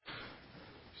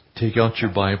Take out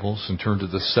your Bibles and turn to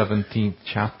the 17th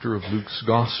chapter of Luke's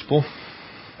Gospel.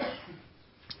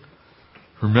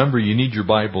 Remember, you need your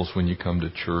Bibles when you come to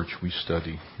church. We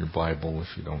study your Bible.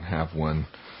 If you don't have one,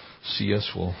 see us.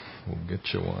 We'll get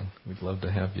you one. We'd love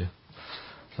to have you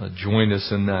join us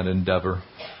in that endeavor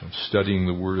of studying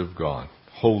the Word of God,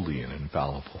 holy and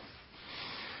infallible.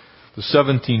 The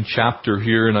 17th chapter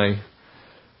here, and I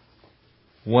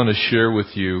want to share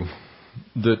with you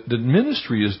that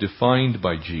ministry is defined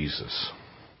by Jesus.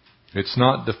 It's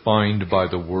not defined by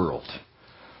the world.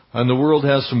 And the world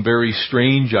has some very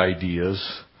strange ideas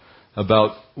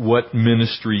about what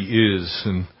ministry is.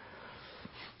 And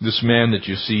this man that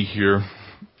you see here,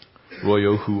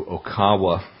 Ryohu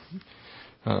Okawa,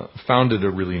 founded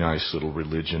a really nice little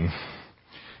religion.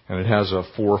 And it has a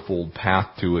fourfold path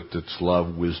to it that's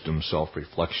love, wisdom,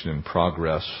 self-reflection, and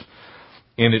progress.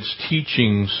 And its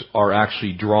teachings are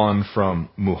actually drawn from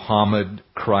Muhammad,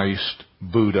 Christ,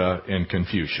 Buddha, and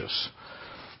Confucius.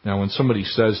 Now, when somebody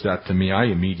says that to me, I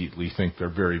immediately think they're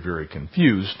very, very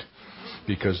confused,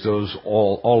 because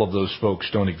all of those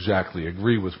folks don't exactly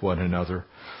agree with one another.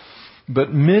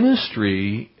 But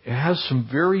ministry has some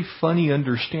very funny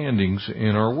understandings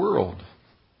in our world.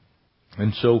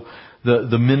 And so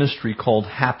the ministry called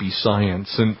Happy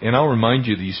Science, and I'll remind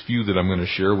you of these few that I'm going to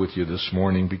share with you this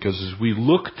morning, because as we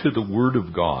look to the Word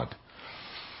of God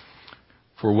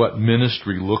for what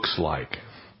ministry looks like,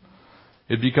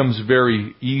 it becomes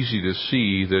very easy to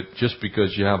see that just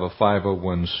because you have a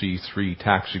 501c3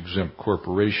 tax-exempt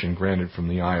corporation granted from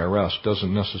the IRS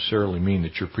doesn't necessarily mean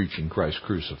that you're preaching Christ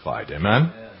crucified.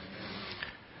 Amen?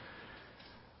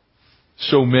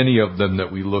 So many of them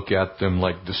that we look at them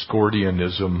like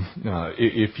Discordianism.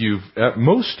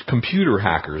 Most computer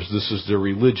hackers, this is their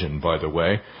religion, by the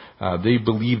way, they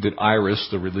believe that Iris,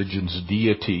 the religion's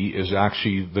deity, is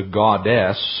actually the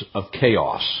goddess of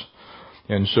chaos.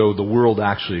 And so the world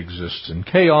actually exists in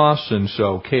chaos, and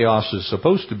so chaos is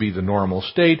supposed to be the normal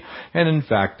state, and in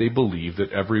fact they believe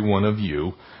that every one of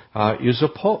you is a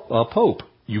pope.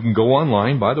 You can go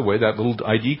online, by the way, that little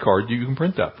ID card, you can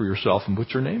print that for yourself and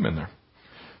put your name in there,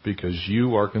 because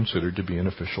you are considered to be an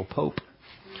official pope.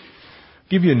 I'll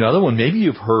give you another one. Maybe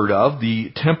you've heard of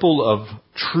the Temple of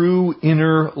True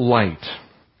Inner Light.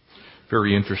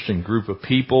 Very interesting group of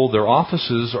people. Their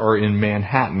offices are in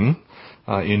Manhattan,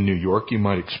 in New York. You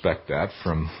might expect that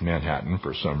from Manhattan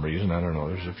for some reason. I don't know.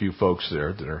 There's a few folks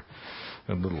there that are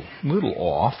a little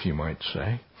off, you might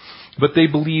say. But they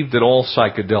believe that all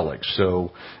psychedelics,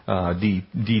 so DWP,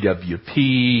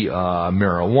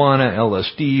 marijuana,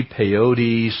 LSD,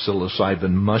 peyote,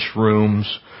 psilocybin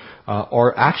mushrooms,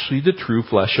 are actually the true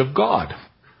flesh of God.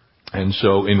 And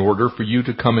so in order for you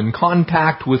to come in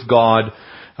contact with God,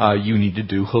 you need to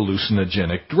do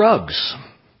hallucinogenic drugs.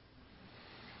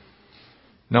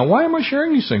 Now, why am I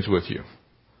sharing these things with you?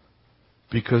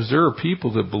 Because there are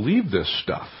people that believe this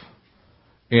stuff.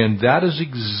 And that is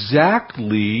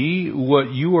exactly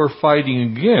what you are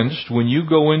fighting against when you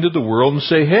go into the world and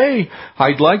say, hey,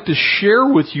 I'd like to share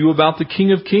with you about the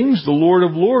King of Kings, the Lord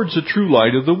of Lords, the true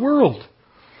light of the world.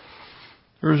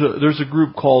 There's a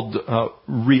group called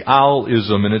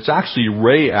Realism, and it's actually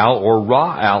Real or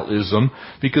Ra'alism,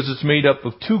 because it's made up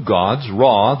of two gods,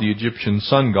 Ra, the Egyptian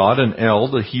sun god, and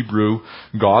El, the Hebrew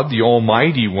God, the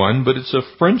Almighty One, but it's a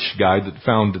French guy that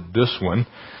founded this one.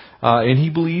 And he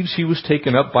believes he was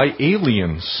taken up by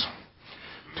aliens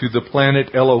to the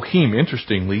planet Elohim.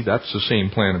 Interestingly, that's the same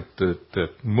planet that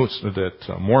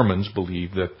Mormons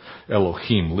believe that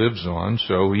Elohim lives on.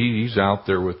 So he's out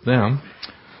there with them.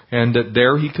 And that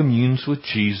there he communes with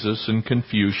Jesus and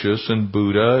Confucius and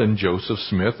Buddha and Joseph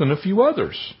Smith and a few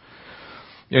others.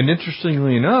 And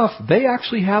interestingly enough, they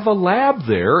actually have a lab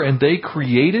there, and they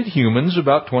created humans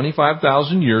about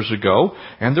 25,000 years ago,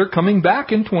 and they're coming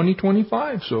back in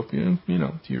 2025. So if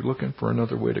you're looking for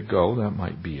another way to go, that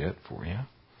might be it for you.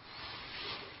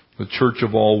 The Church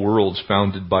of All Worlds,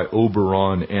 founded by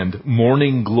Oberon and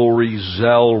Morning Glory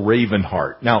Zell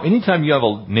Ravenheart. Now, anytime you have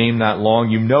a name that long,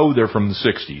 you know they're from the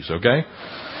 60s, okay?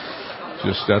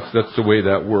 Just that's the way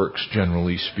that works,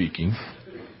 generally speaking.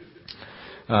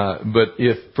 But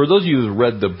for those of you who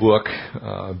read the book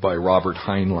by Robert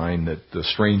Heinlein, that The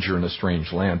Stranger in a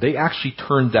Strange Land, they actually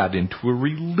turned that into a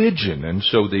religion. And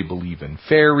so they believe in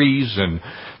fairies and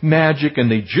magic, and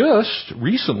they just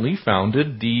recently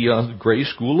founded the Grey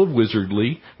School of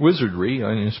Wizardry,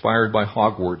 inspired by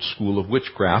Hogwarts School of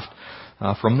Witchcraft,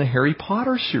 from the Harry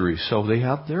Potter series. So they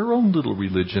have their own little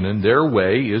religion, and their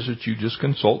way is that you just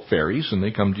consult fairies, and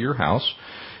they come to your house,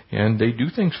 and they do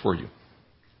things for you.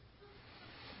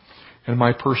 And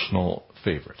my personal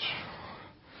favorites.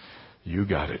 You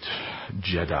got it.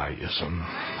 Jediism.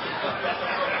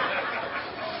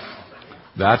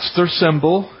 That's their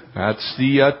symbol. That's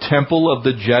the temple of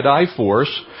the Jedi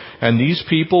Force. And these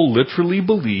people literally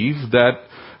believe that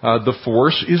the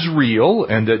Force is real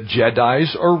and that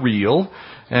Jedis are real.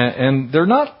 And they're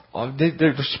not,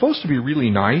 they're supposed to be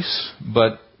really nice,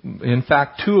 but in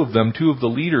fact, two of the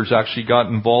leaders actually got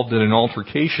involved in an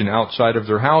altercation outside of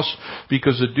their house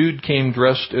because a dude came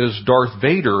dressed as Darth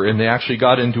Vader and they actually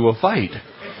got into a fight.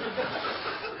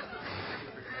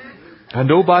 And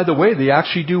oh, by the way, they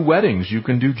actually do weddings. You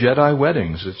can do Jedi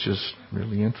weddings. It's just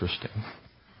really interesting.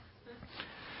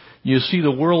 You see,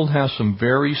 the world has some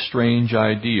very strange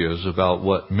ideas about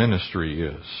what ministry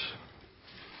is.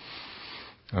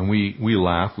 And we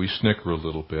laugh, we snicker a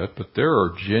little bit, but there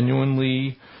are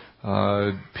genuinely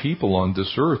people on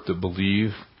this earth that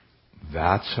believe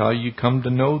that's how you come to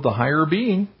know the higher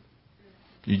being.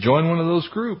 You join one of those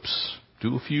groups,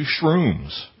 do a few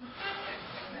shrooms.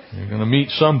 You're going to meet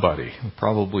somebody,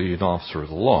 probably an officer of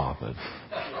the law.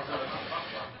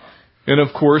 And of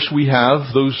course we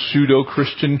have those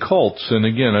pseudo-Christian cults. And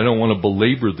again, I don't want to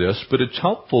belabor this, but it's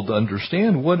helpful to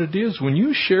understand what it is. When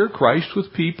you share Christ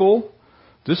with people,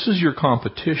 this is your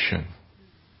competition.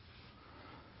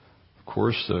 Of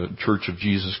course, the Church of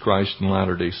Jesus Christ and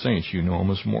Latter-day Saints, you know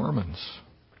them as Mormons.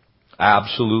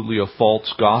 Absolutely a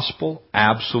false gospel,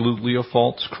 absolutely a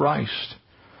false Christ.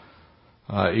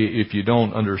 If you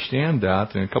don't understand that,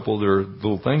 then a couple of their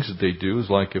little things that they do is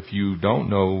like if you don't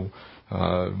know,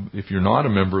 if you're not a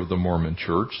member of the Mormon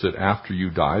Church, that after you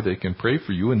die, they can pray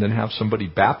for you and then have somebody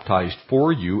baptized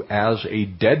for you as a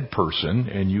dead person,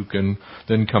 and you can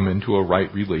then come into a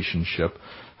right relationship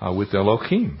with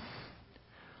Elohim.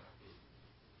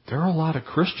 There are a lot of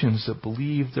Christians that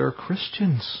believe they're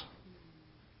Christians.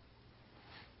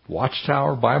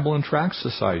 Watchtower Bible and Tract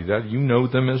Society, that you know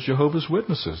them as Jehovah's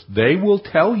Witnesses. They will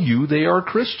tell you they are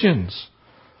Christians,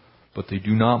 but they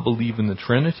do not believe in the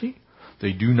Trinity.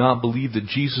 They do not believe that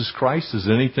Jesus Christ is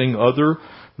anything other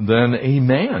than a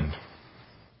man.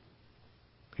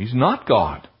 He's not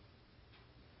God.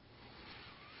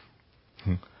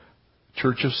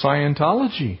 Church of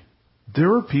Scientology.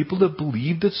 There are people that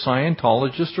believe that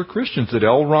Scientologists are Christians. That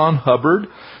L. Ron Hubbard,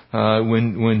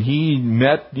 when he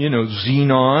met,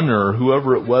 Xenon or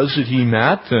whoever it was that he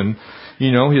met, and,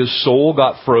 his soul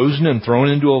got frozen and thrown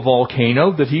into a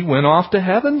volcano, that he went off to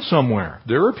heaven somewhere.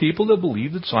 There are people that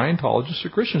believe that Scientologists are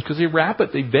Christians because they wrap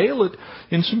it, they veil it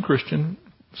in some Christian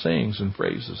sayings and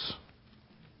phrases.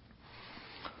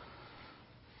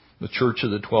 The Church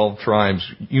of the 12 Tribes,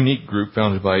 unique group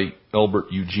founded by Albert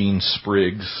Eugene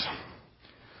Spriggs.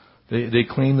 They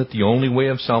claim that the only way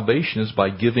of salvation is by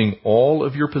giving all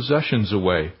of your possessions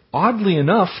away. Oddly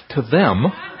enough, to them.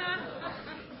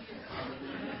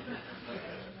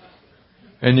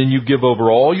 And then you give over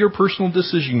all your personal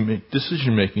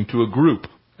decision making to a group,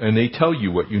 and they tell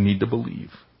you what you need to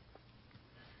believe.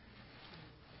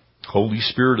 Holy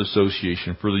Spirit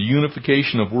Association for the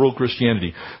unification of world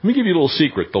Christianity. Let me give you a little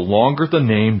secret. The longer the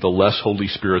name, the less Holy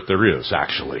Spirit there is,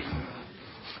 actually.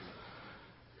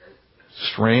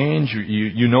 Strange.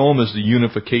 You know them as the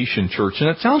Unification Church, and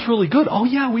it sounds really good. Oh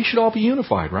yeah, we should all be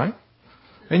unified, right?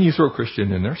 And you throw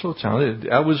Christian in there, so it sounded.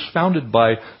 That was founded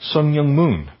by Sun Myung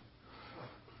Moon.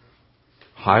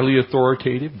 Highly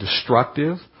authoritative,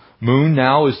 destructive. Moon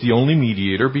now is the only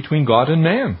mediator between God and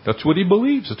man. That's what he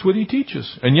believes. That's what he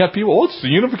teaches. And yet people, it's the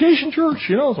Unification Church.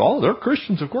 They're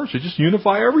Christians, of course. They just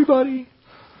unify everybody.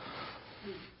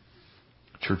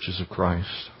 Churches of Christ.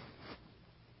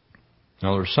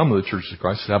 Now, there are some of the Churches of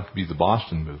Christ that happen to be the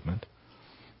Boston movement.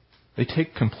 They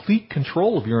take complete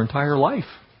control of your entire life.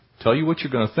 Tell you what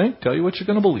you're going to think. Tell you what you're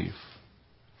going to believe.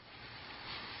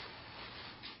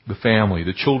 The family,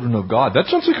 the children of God. That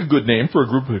sounds like a good name for a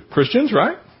group of Christians,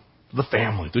 right? The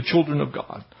family, the children of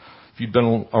God. If you've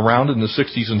been around in the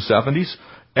 60s and 70s,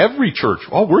 every church,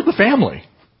 we're the family.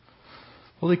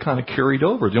 Well, they kind of carried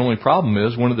over. The only problem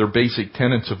is one of their basic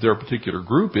tenets of their particular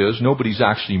group is nobody's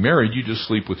actually married. You just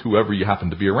sleep with whoever you happen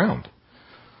to be around.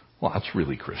 Well, that's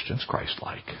really Christians,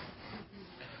 Christ-like.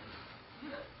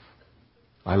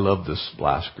 I love this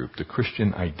last group, the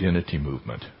Christian Identity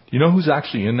Movement. You know who's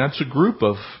actually in? That's a group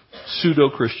of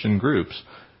pseudo-Christian groups.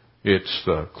 It's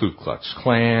the Ku Klux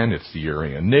Klan, it's the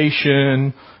Aryan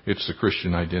Nation, it's the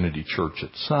Christian Identity Church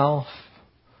itself.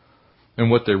 And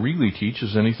what they really teach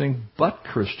is anything but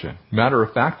Christian. Matter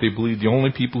of fact, they believe the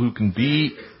only people who can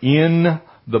be in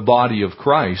the body of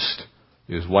Christ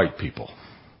is white people.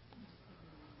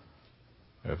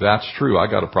 If that's true, I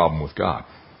got a problem with God.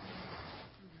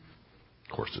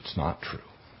 Of course, it's not true.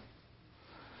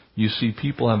 You see,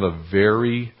 people have a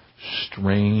very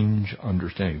strange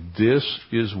understanding. This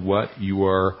is what you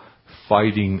are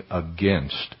fighting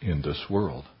against in this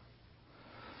world.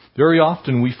 Very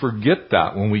often we forget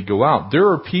that when we go out. There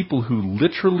are people who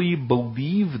literally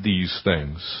believe these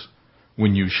things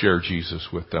when you share Jesus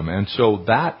with them. And so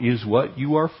that is what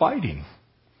you are fighting.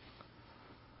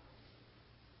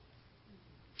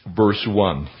 Verse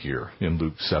 1 here in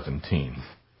Luke 17.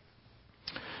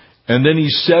 And then he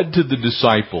said to the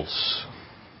disciples,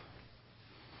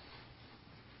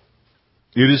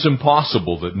 "It is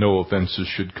impossible that no offenses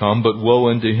should come, but woe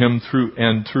unto him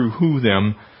through who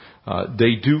them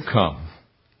they do come.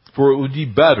 For it would be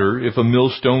better if a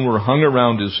millstone were hung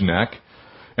around his neck,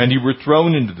 and he were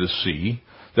thrown into the sea,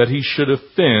 that he should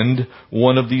offend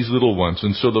one of these little ones."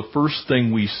 And so the first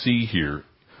thing we see here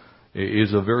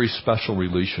is a very special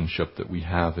relationship that we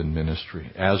have in ministry,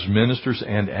 as ministers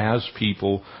and as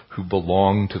people who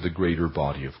belong to the greater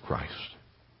body of Christ.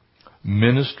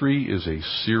 Ministry is a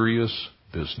serious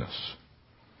business.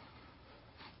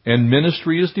 And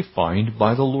ministry is defined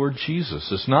by the Lord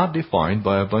Jesus. It's not defined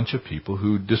by a bunch of people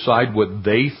who decide what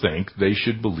they think they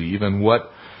should believe and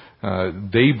what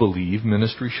they believe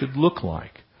ministry should look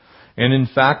like. And in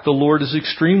fact, the Lord is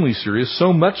extremely serious,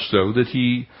 so much so that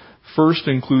He first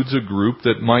includes a group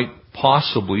that might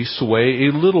possibly sway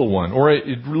a little one. Or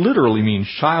it literally means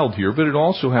child here, but it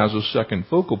also has a second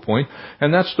focal point,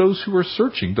 and that's those who are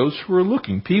searching, those who are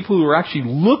looking, people who are actually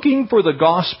looking for the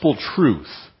gospel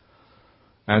truth.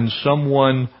 And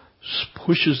someone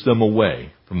pushes them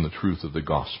away from the truth of the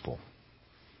gospel.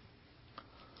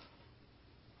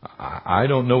 I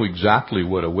don't know exactly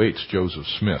what awaits Joseph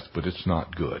Smith, but it's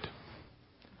not good.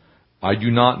 I do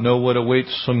not know what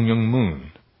awaits Sun Myung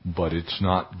Moon, but it's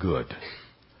not good.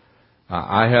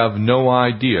 I have no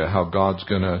idea how God's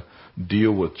going to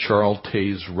deal with Charles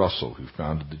Taze Russell, who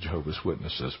founded the Jehovah's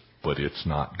Witnesses, but it's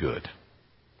not good.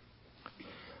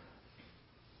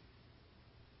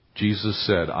 Jesus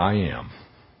said, "I am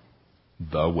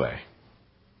the way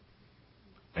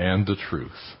and the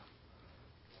truth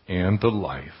and the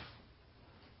life,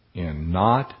 and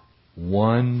not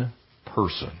one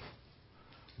person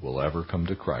will ever come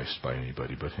to Christ by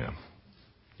anybody but Him."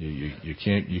 You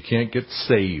can't get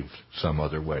saved some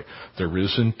other way. There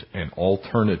isn't an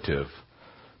alternative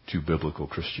to biblical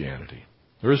Christianity.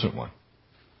 There isn't one.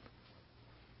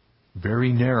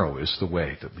 Very narrow is the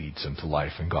way that leads into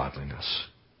life and godliness.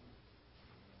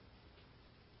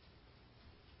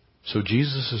 So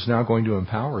Jesus is now going to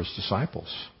empower His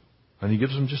disciples. And He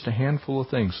gives them just a handful of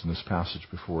things in this passage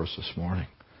before us this morning.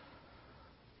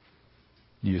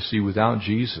 You see, without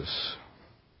Jesus,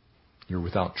 you're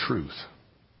without truth.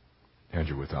 And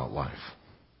you're without life.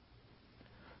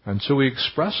 And so He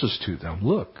expresses to them,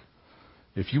 look,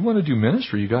 if you want to do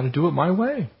ministry, you got to do it my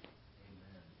way.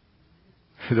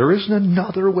 There isn't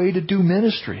another way to do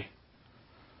ministry.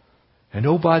 And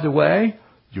oh, by the way,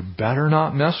 you better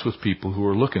not mess with people who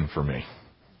are looking for me.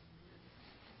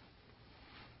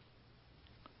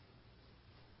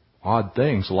 Odd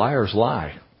things, liars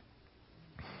lie.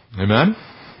 Amen?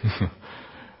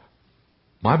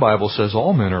 My Bible says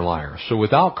all men are liars. So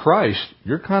without Christ,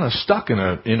 you're kind of stuck in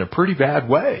a pretty bad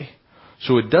way.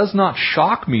 So it does not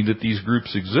shock me that these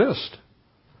groups exist.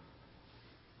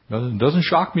 It doesn't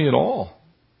shock me at all.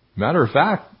 Matter of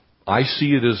fact, I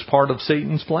see it as part of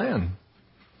Satan's plan.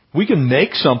 We can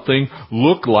make something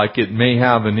look like it may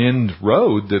have an end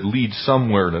road that leads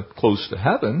somewhere close to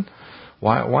heaven.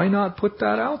 Why not put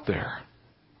that out there?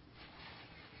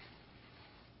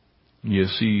 You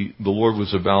see, the Lord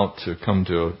was about to come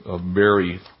to a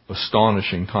very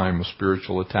astonishing time of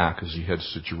spiritual attack as He heads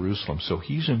to Jerusalem. So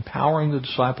He's empowering the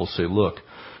disciples, say, look,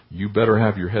 you better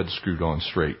have your head screwed on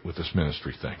straight with this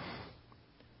ministry thing.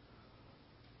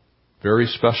 Very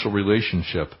special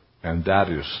relationship, and that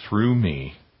is through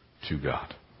me to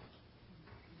God.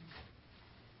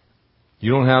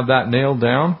 You don't have that nailed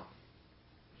down,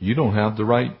 you don't have the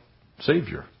right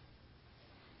Savior.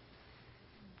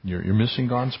 You're missing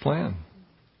God's plan.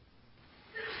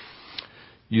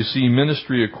 You see,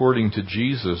 ministry according to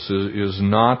Jesus is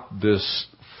not this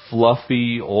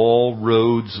fluffy, all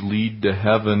roads lead to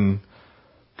heaven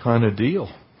kind of deal.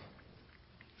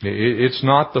 It's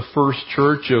not the first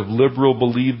church of liberal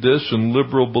believe this and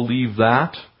liberal believe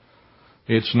that.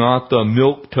 It's not the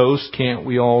milquetoast, can't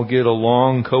we all get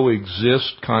along,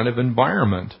 coexist kind of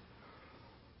environment.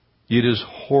 It is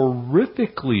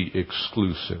horrifically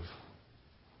exclusive.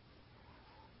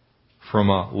 From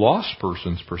a lost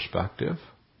person's perspective,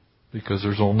 because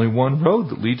there's only one road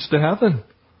that leads to heaven.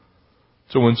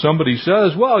 So when somebody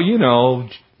says, well,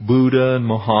 Buddha and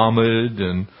Muhammad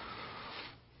and,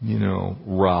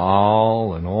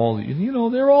 Raal and all,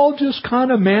 they're all just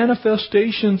kind of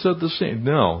manifestations of the same.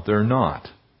 No, they're not.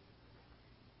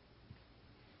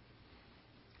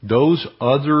 Those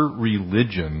other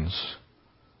religions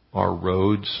are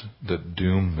roads that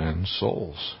doom men's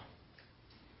souls.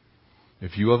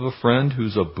 If you have a friend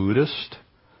who's a Buddhist,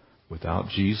 without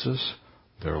Jesus,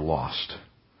 they're lost.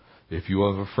 If you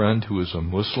have a friend who is a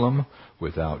Muslim,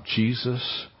 without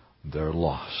Jesus, they're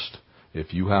lost.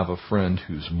 If you have a friend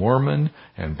who's Mormon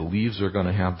and believes they're going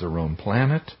to have their own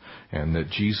planet and that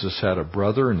Jesus had a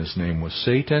brother and his name was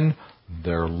Satan,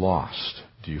 they're lost.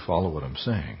 Do you follow what I'm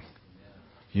saying?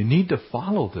 You need to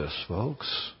follow this,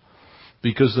 folks.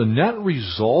 Because the net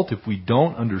result, if we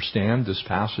don't understand this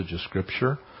passage of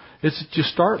Scripture, is that you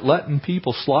start letting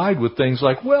people slide with things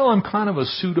like, well, I'm kind of a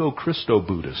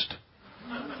pseudo-Christo-Buddhist.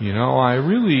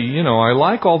 I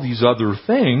like all these other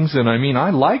things, and I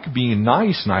like being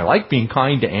nice, and I like being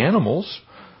kind to animals.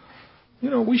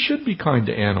 We should be kind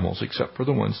to animals, except for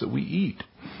the ones that we eat.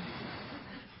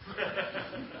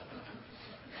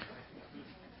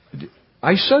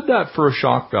 I said that for a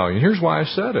shock value, and here's why I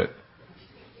said it.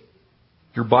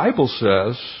 Your Bible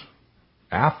says,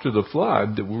 after the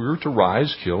flood, that we were to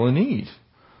rise, kill, and eat.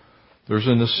 There's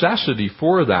a necessity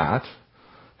for that.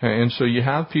 And so you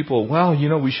have people,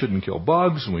 we shouldn't kill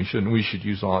bugs, and we should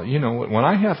use all, when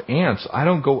I have ants, I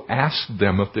don't go ask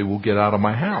them if they will get out of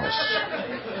my house.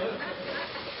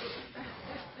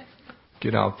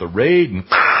 Get out the raid and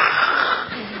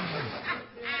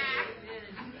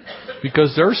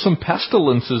because there's some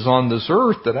pestilences on this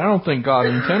earth that I don't think God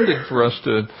intended for us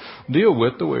to deal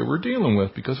with the way we're dealing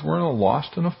with, because we're in a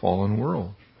lost and a fallen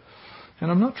world. And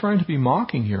I'm not trying to be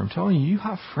mocking here. I'm telling you, you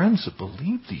have friends that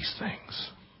believe these things.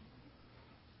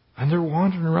 And they're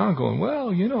wandering around going,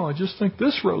 I just think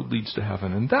this road leads to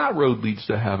heaven and that road leads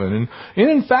to heaven. And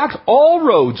in fact, all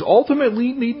roads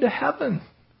ultimately lead to heaven.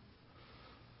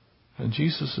 And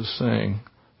Jesus is saying,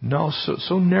 no,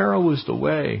 so narrow is the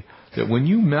way that when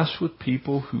you mess with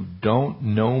people who don't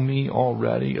know me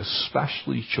already,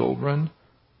 especially children,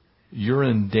 you're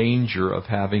in danger of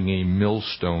having a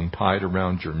millstone tied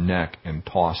around your neck and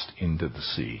tossed into the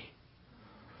sea.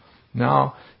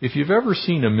 Now, if you've ever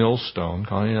seen a millstone,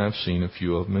 Connie and I have seen a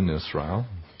few of them in Israel,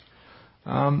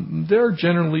 they're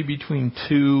generally between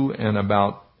 2 and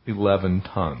about 11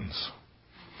 tons.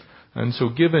 And so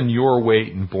given your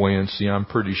weight and buoyancy, I'm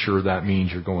pretty sure that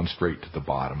means you're going straight to the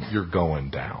bottom. You're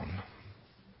going down.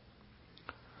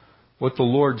 What the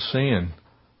Lord's saying,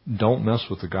 don't mess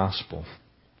with the gospel.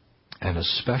 And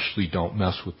especially don't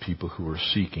mess with people who are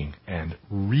seeking. And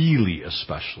really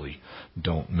especially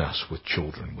don't mess with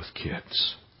children, with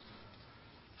kids.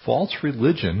 False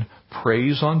religion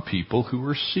preys on people who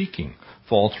are seeking.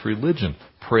 False religion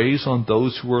preys on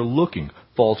those who are looking.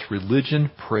 False religion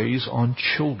preys on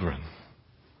children.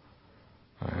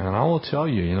 And I will tell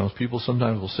you, people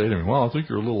sometimes will say to me, well, I think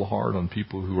you're a little hard on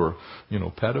people who are,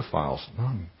 pedophiles.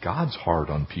 No, God's hard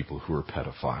on people who are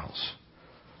pedophiles.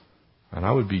 And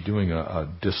I would be doing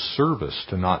a disservice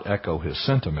to not echo his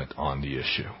sentiment on the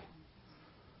issue.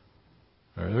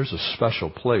 There's a special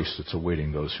place that's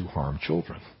awaiting those who harm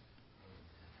children.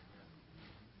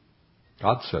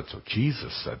 God said so.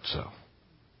 Jesus said so.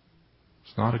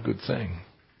 It's not a good thing.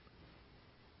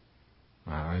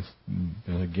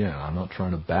 And again, I'm not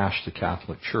trying to bash the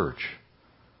Catholic Church.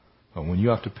 But when you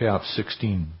have to pay out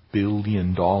 $16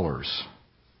 billion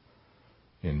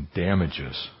in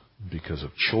damages because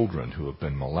of children who have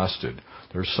been molested,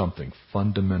 there's something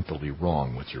fundamentally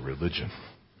wrong with your religion.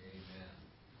 Amen.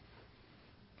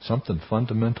 Something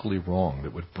fundamentally wrong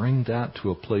that would bring that to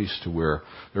a place to where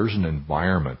there's an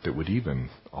environment that would even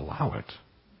allow it.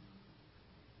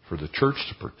 For the church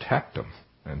to protect them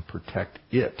and protect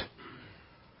it.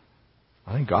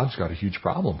 I think God's got a huge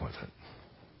problem with it.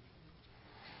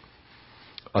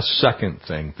 A second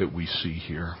thing that we see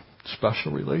here,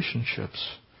 special relationships.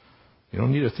 You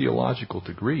don't need a theological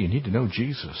degree. You need to know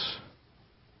Jesus.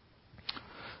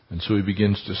 And so he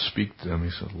begins to speak to them.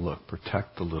 He said, look,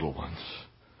 protect the little ones.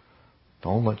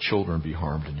 Don't let children be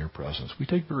harmed in your presence. We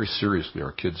take very seriously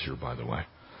our kids here, by the way.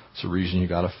 It's the reason you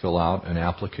got to fill out an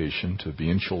application to be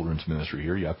in children's ministry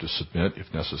here. You have to submit,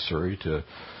 if necessary, to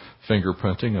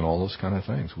fingerprinting and all those kind of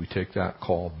things. We take that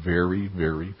call very,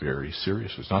 very, very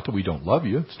seriously. It's not that we don't love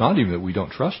you. It's not even that we don't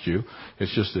trust you.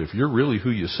 It's just that if you're really who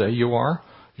you say you are,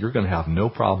 you're going to have no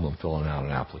problem filling out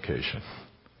an application.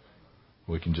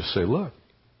 We can just say, look,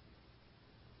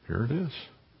 here it is.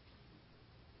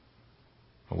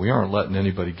 We aren't letting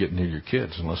anybody get near your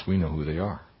kids unless we know who they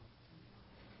are.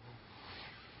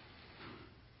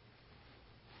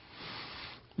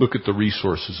 Look at the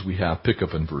resources we have. Pick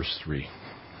up in verse 3.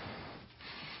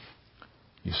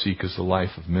 You see, because the life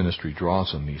of ministry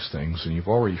draws on these things, and you've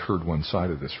already heard one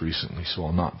side of this recently, so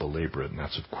I'll not belabor it, and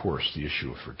that's, of course, the issue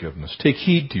of forgiveness. Take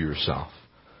heed to yourself,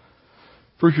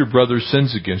 For if your brother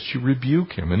sins against you,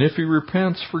 rebuke him. And if he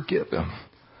repents, forgive him.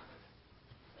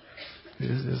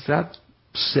 Is that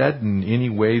said in any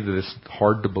way that it's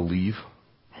hard to believe,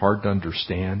 hard to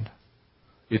understand?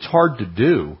 It's hard to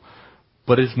do,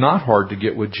 but it's not hard to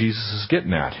get what Jesus is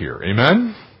getting at here.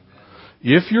 Amen?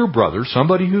 If your brother,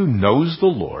 somebody who knows the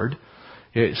Lord,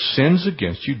 it sins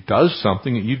against you, does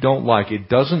something that you don't like, it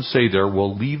doesn't say there,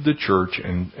 well, leave the church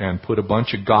and put a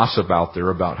bunch of gossip out there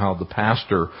about how the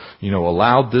pastor,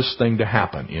 allowed this thing to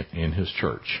happen in his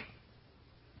church.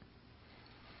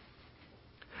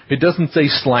 It doesn't say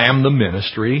slam the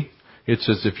ministry. It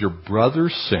says if your brother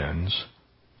sins,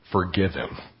 forgive him.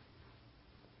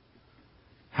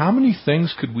 How many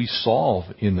things could we solve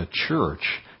in the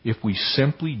church if we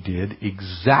simply did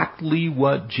exactly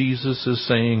what Jesus is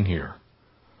saying here?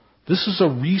 This is a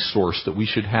resource that we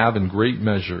should have in great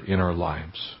measure in our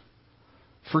lives.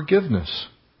 Forgiveness.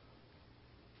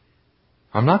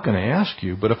 I'm not going to ask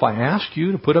you, but if I ask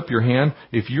you to put up your hand,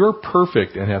 if you're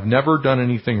perfect and have never done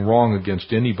anything wrong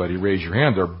against anybody, raise your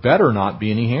hand. There better not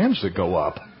be any hands that go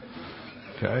up.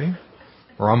 Okay?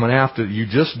 Or I'm going to have to, you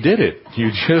just did it. You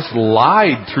just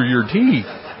lied through your teeth.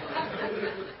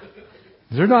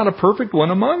 There's not a perfect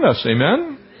one among us.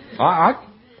 Amen?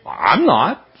 I'm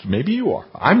not. Maybe you are.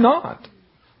 I'm not.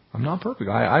 I'm not perfect.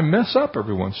 I mess up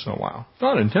every once in a while. It's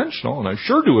not intentional, and I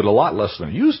sure do it a lot less than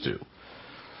I used to.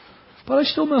 But I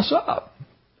still mess up.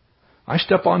 I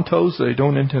step on toes that I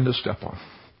don't intend to step on.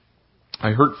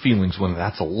 I hurt feelings when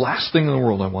that's the last thing in the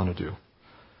world I want to do.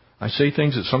 I say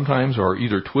things that sometimes are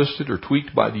either twisted or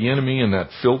tweaked by the enemy and that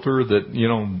filter that,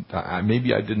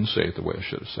 maybe I didn't say it the way I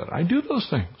should have said it. I do those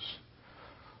things.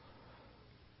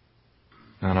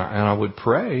 And I would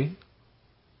pray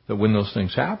that when those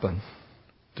things happen,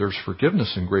 there's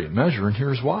forgiveness in great measure, and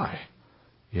here's why.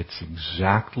 It's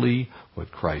exactly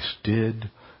what Christ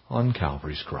did on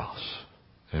Calvary's cross.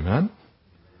 Amen?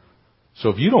 So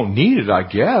if you don't need it, I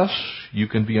guess you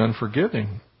can be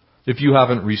unforgiving. If you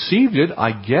haven't received it,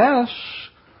 I guess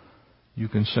you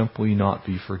can simply not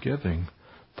be forgiving.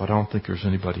 But I don't think there's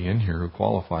anybody in here who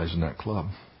qualifies in that club.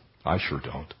 I sure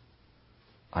don't.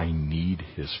 I need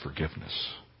His forgiveness.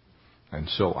 And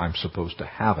so I'm supposed to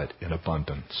have it in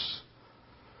abundance.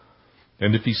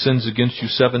 And if he sins against you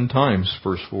 7 times,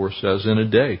 verse 4 says, in a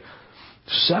day,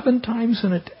 7 times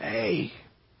in a day,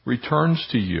 returns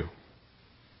to you,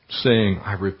 saying,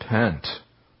 I repent,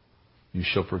 you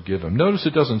shall forgive him. Notice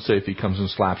it doesn't say if he comes and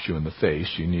slaps you in the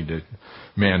face, you need to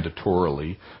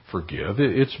mandatorily forgive.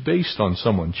 It's based on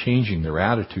someone changing their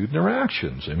attitude and their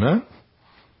actions. Amen?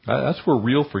 That's where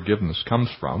real forgiveness comes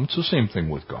from. It's the same thing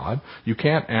with God. You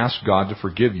can't ask God to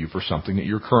forgive you for something that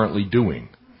you're currently doing.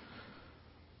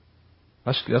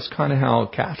 That's kind of how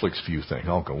Catholics view things.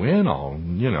 I'll go in,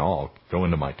 I'll go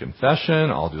into my confession,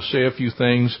 I'll just say a few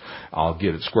things, I'll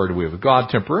get it squared away with God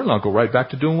temporarily, and I'll go right back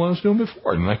to doing what I was doing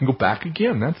before, and I can go back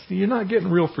again. You're not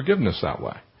getting real forgiveness that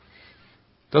way.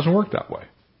 It doesn't work that way.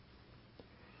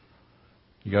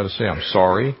 You got to say, I'm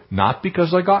sorry, not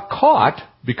because I got caught,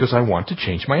 because I want to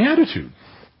change my attitude.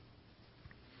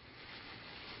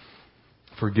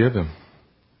 Forgive him.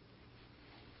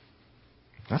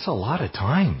 That's a lot of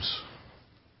times.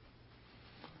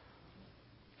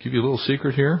 Give you a little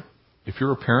secret here. If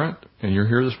you're a parent and you're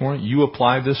here this morning, you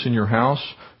apply this in your house,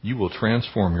 you will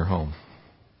transform your home.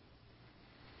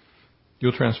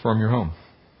 You'll transform your home.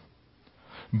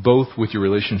 Both with your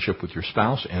relationship with your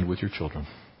spouse and with your children.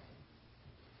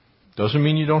 Doesn't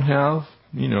mean you don't have,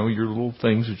 your little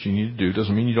things that you need to do.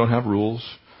 Doesn't mean you don't have rules.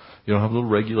 You don't have little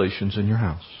regulations in your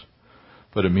house.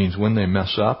 But it means when they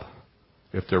mess up,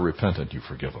 if they're repentant, you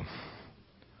forgive them.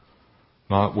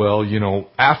 Not,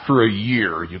 after a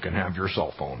year, you can have your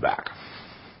cell phone back.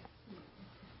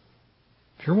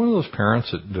 If you're one of those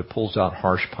parents that pulls out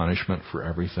harsh punishment for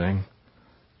everything,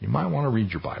 you might want to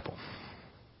read your Bible.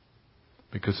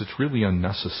 Because it's really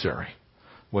unnecessary.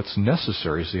 What's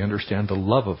necessary is to understand the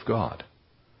love of God.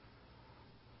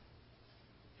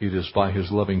 It is by His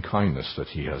loving kindness that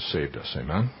He has saved us.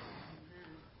 Amen?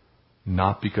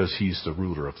 Not because He's the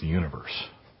ruler of the universe.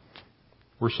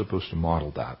 We're supposed to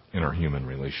model that in our human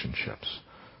relationships.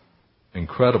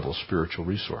 Incredible spiritual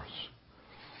resource.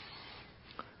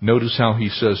 Notice how he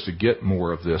says to get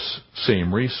more of this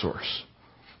same resource.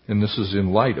 And this is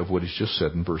in light of what he's just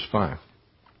said in verse 5.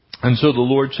 And so the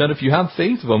Lord said, if you have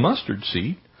faith of a mustard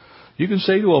seed, you can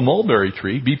say to a mulberry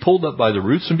tree, be pulled up by the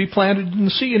roots and be planted in the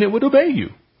sea, and it would obey you.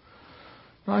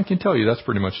 Now, I can tell you that's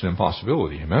pretty much an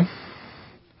impossibility. Amen?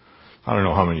 I don't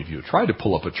know how many of you have tried to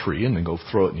pull up a tree and then go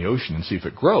throw it in the ocean and see if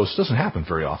it grows. It doesn't happen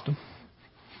very often.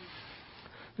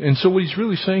 And so what he's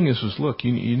really saying is look,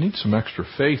 you need some extra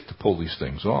faith to pull these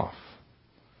things off.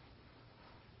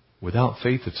 Without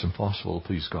faith, it's impossible to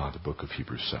please God, the book of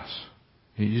Hebrews says.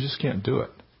 You just can't do it.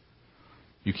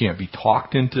 You can't be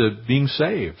talked into being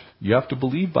saved. You have to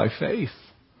believe by faith.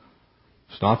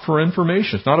 It's not for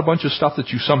information. It's not a bunch of stuff that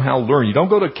you somehow learn. You don't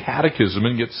go to catechism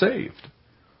and get saved.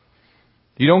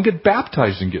 You don't get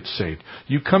baptized and get saved.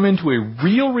 You come into a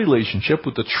real relationship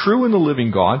with the true and the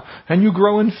living God, and you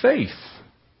grow in faith.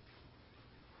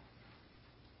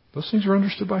 Those things are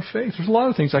understood by faith. There's a lot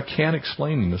of things I can't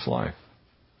explain in this life.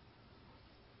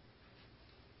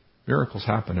 Miracles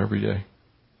happen every day.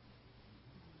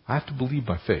 I have to believe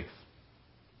by faith.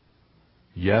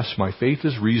 Yes, my faith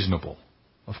is reasonable,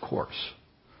 of course.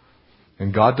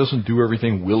 And God doesn't do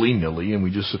everything willy-nilly and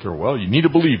we just sit there, well, you need to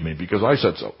believe me because I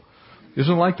said so.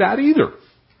 Isn't like that either.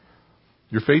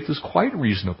 Your faith is quite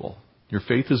reasonable. Your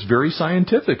faith is very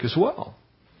scientific as well.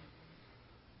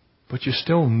 But you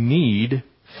still need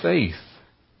faith.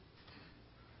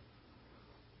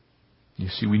 You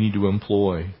see, we need to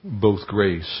employ both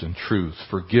grace and truth,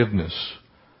 forgiveness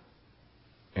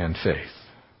and faith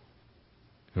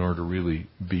in order to really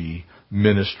be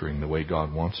ministering the way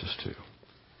God wants us to.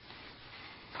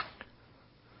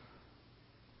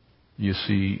 You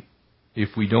see,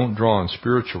 if we don't draw on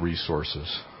spiritual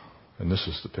resources, and this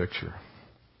is the picture,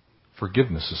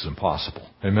 forgiveness is impossible.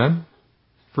 Amen?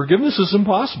 Forgiveness is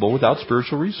impossible without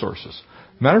spiritual resources.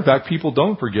 Matter of fact, people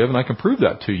don't forgive, and I can prove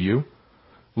that to you.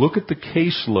 Look at the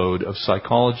caseload of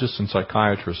psychologists and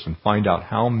psychiatrists and find out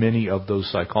how many of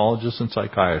those psychologists and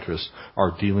psychiatrists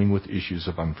are dealing with issues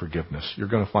of unforgiveness. You're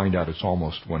going to find out it's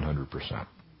almost 100%.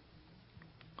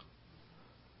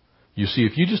 You see,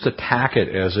 if you just attack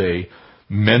it as a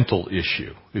mental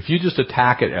issue, if you just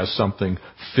attack it as something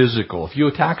physical, if you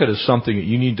attack it as something that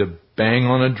you need to bang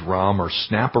on a drum or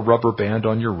snap a rubber band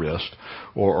on your wrist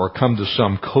or come to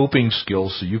some coping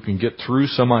skills so you can get through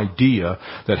some idea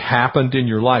that happened in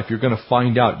your life, you're going to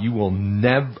find out you will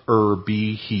never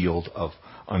be healed of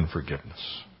unforgiveness.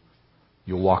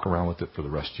 You'll walk around with it for the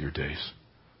rest of your days.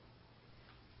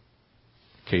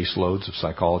 Caseloads of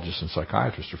psychologists and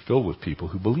psychiatrists are filled with people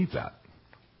who believe that.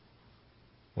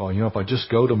 Well, if I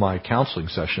just go to my counseling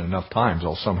session enough times,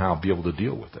 I'll somehow be able to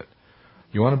deal with it.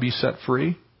 You want to be set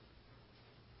free?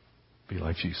 Be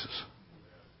like Jesus.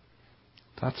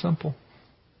 That simple.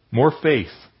 More faith,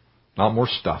 not more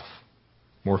stuff.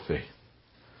 More faith.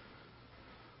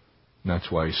 And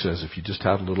that's why he says if you just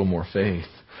have a little more faith.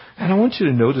 And I want you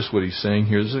to notice what he's saying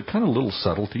here. There's a kind of little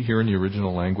subtlety here in the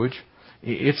original language.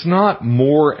 It's not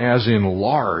more as in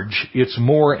large. It's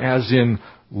more as in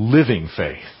living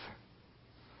faith.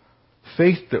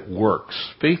 Faith that works.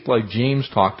 Faith like James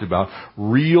talked about.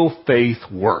 Real faith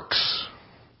works.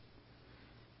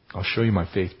 I'll show you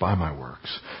my faith by my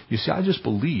works. You see, I just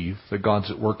believe that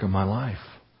God's at work in my life.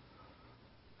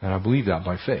 And I believe that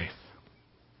by faith.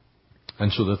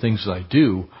 And so the things that I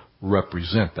do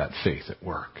represent that faith at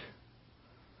work.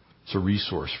 It's a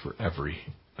resource for every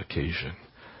occasion.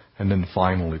 And then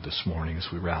finally this morning, as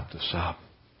we wrap this up,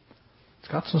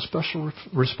 it's got some special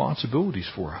responsibilities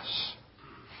for us.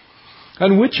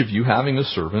 And which of you, having a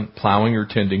servant plowing or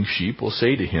tending sheep, will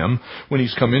say to him, when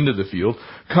he's come into the field,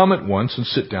 come at once and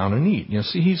sit down and eat?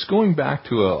 See, he's going back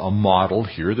to a model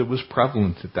here that was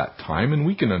prevalent at that time, and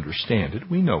we can understand it.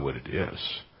 We know what it is.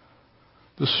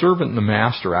 The servant and the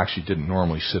master actually didn't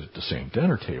normally sit at the same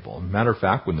dinner table. As a matter of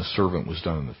fact, when the servant was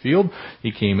done in the field,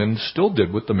 he came in and still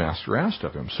did what the master asked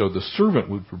of him. So the servant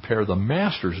would prepare the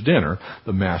master's dinner,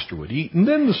 the master would eat, and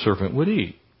then the servant would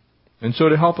eat. And so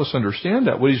to help us understand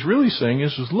that, what he's really saying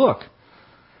is look,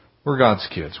 we're God's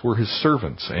kids. We're his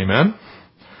servants. Amen?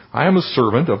 I am a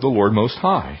servant of the Lord Most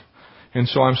High. And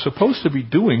so I'm supposed to be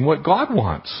doing what God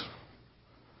wants.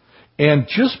 And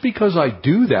just because I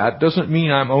do that doesn't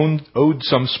mean I'm owed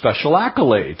some special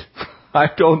accolade. I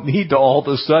don't need to all of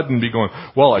a sudden be going,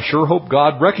 well, I sure hope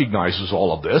God recognizes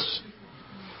all of this.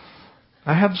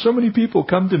 I have so many people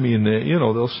come to me and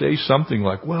they'll say something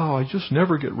like, well, I just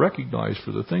never get recognized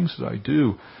for the things that I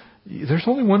do. There's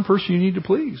only one person you need to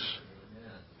please.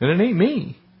 And it ain't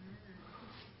me.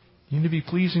 You need to be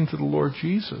pleasing to the Lord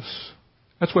Jesus.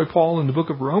 That's why Paul in the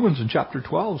book of Romans in chapter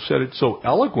 12 said it so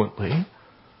eloquently.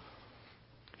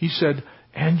 He said,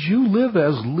 and you live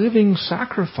as living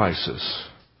sacrifices,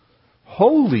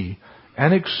 holy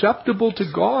and acceptable to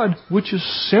God, which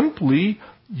is simply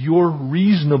your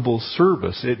reasonable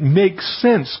service. It makes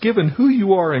sense given who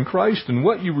you are in Christ and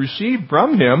what you received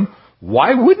from him.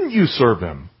 Why wouldn't you serve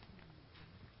him?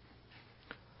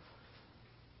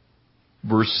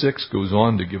 Verse 6 goes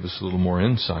on to give us a little more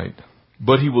insight.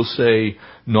 But he will say,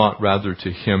 not rather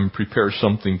to him, prepare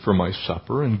something for my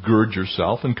supper and gird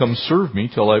yourself and come serve me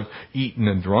till I've eaten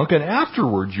and drunk, and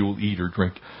afterwards you will eat or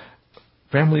drink.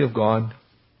 Family of God,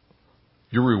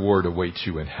 your reward awaits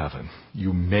you in heaven.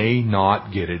 You may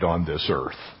not get it on this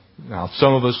earth. Now,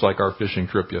 some of us, like our fishing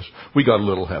trip, yes, we got a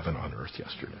little heaven on earth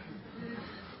yesterday.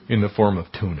 In the form of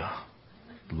tuna.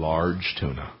 Large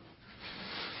tuna.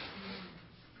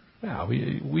 Yeah,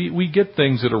 we get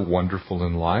things that are wonderful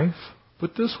in life,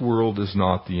 but this world is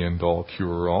not the end-all,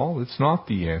 cure-all. It's not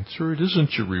the answer. It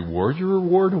isn't your reward. Your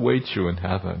reward awaits you in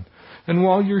heaven. And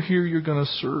while you're here, you're going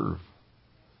to serve.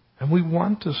 And we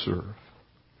want to serve.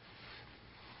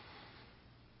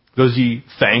 Does he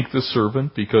thank the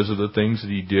servant because of the things that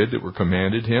he did that were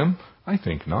commanded him? I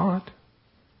think not.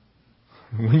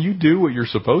 When you do what you're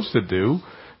supposed to do,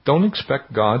 don't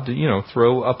expect God to,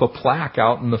 throw up a plaque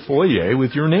out in the foyer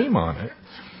with your name on it.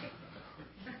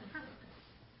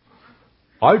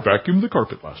 I vacuumed the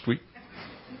carpet last week.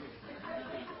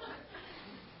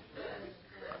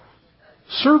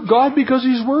 Serve God because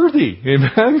he's worthy.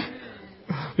 Amen?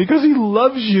 Because he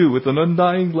loves you with an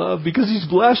undying love. Because he's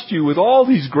blessed you with all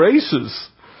these graces.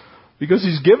 Because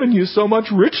he's given you so much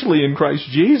richly in Christ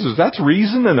Jesus. That's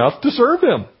reason enough to serve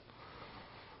him.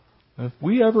 If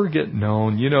we ever get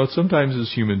known, sometimes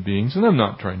as human beings, and I'm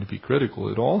not trying to be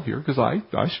critical at all here, because I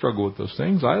struggle with those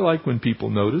things. I like when people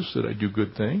notice that I do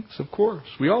good things. Of course,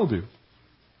 we all do.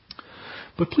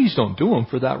 But please don't do them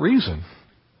for that reason.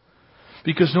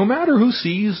 Because no matter who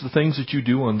sees the things that you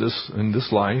do in this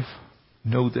life,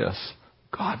 know this: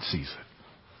 God sees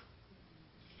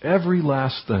it. Every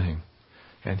last thing.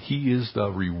 And he is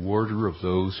the rewarder of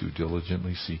those who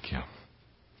diligently seek him.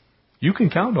 You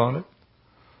can count on it.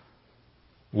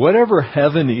 Whatever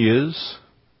heaven is,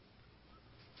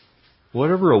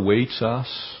 whatever awaits us,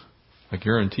 I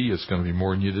guarantee it's going to be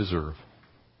more than you deserve.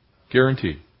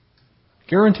 Guarantee.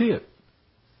 Guarantee it.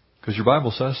 Because your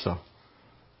Bible says so.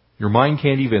 Your mind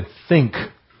can't even think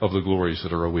of the glories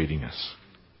that are awaiting us.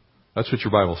 That's what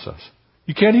your Bible says.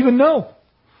 You can't even know.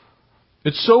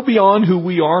 It's so beyond who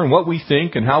we are and what we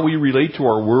think and how we relate to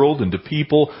our world and to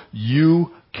people,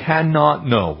 you cannot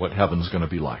know what heaven's going to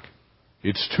be like.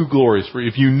 It's too glorious for you.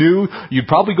 If you knew, you'd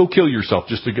probably go kill yourself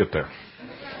just to get there.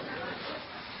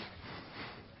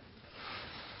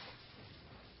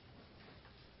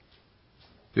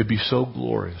 It'd be so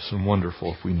glorious and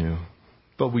wonderful if we knew.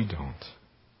 But we don't.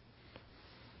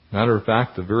 Matter of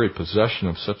fact, the very possession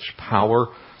of such power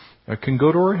can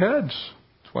go to our heads.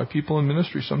 That's why people in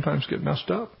ministry sometimes get messed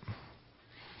up.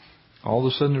 All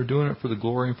of a sudden they're doing it for the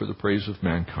glory and for the praise of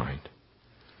mankind.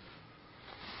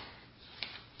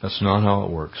 That's not how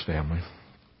it works, family.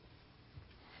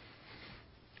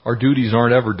 Our duties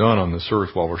aren't ever done on this earth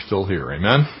while we're still here.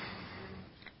 Amen?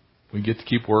 We get to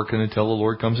keep working until the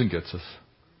Lord comes and gets us.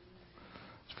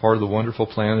 It's part of the wonderful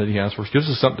plan that he has for us. It gives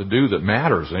us something to do that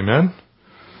matters. Amen?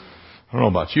 I don't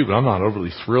know about you, but I'm not overly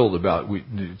thrilled about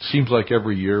it seems like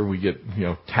every year we get,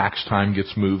 tax time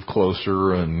gets moved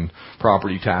closer and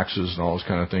property taxes and all those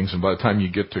kind of things. And by the time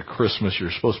you get to Christmas,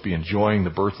 you're supposed to be enjoying the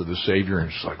birth of the Savior. And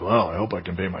it's just like, well, I hope I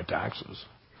can pay my taxes.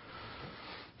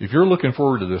 If you're looking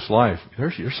forward to this life,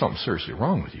 there's something seriously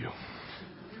wrong with you.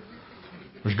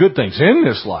 There's good things in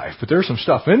this life, but there's some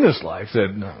stuff in this life that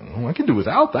I can do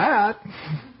without that.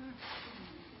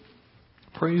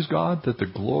 Praise God that the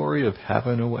glory of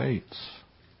heaven awaits.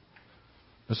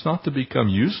 It's not to become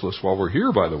useless while we're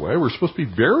here, by the way. We're supposed to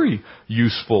be very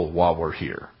useful while we're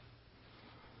here.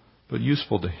 But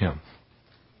useful to him.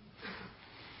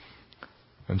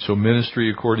 And so ministry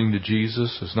according to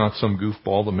Jesus is not some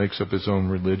goofball that makes up his own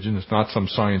religion. It's not some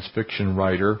science fiction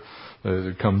writer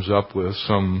that comes up with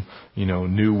some,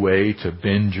 new way to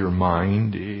bend your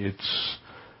mind. It's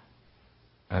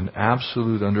an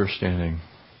absolute understanding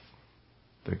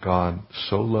that God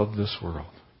so loved this world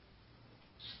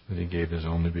that he gave his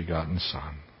only begotten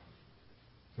Son,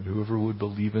 that whoever would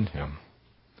believe in him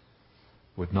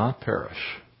would not perish,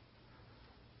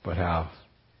 but have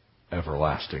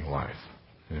everlasting life.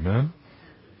 Amen?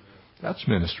 That's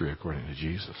ministry according to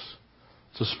Jesus.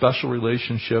 It's a special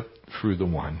relationship through the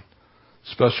one.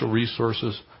 Special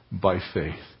resources by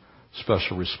faith.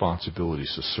 Special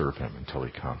responsibilities to serve him until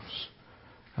he comes.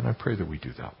 And I pray that we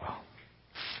do that well.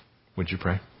 Would you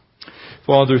pray?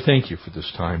 Father, thank you for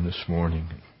this time this morning.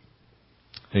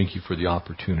 Thank you for the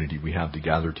opportunity we have to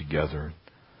gather together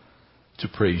to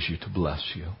praise you, to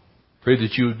bless you. Pray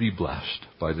that you would be blessed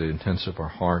by the intents of our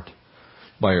heart,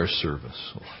 by our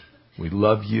service. We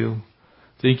love you.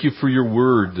 Thank you for your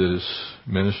word that is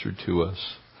ministered to us.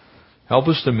 Help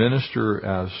us to minister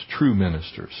as true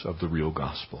ministers of the real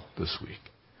gospel this week.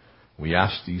 We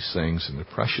ask these things in the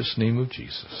precious name of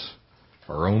Jesus,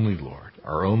 our only Lord,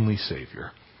 our only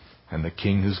Savior, and the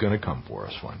King who's going to come for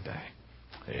us one day.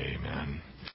 Amen.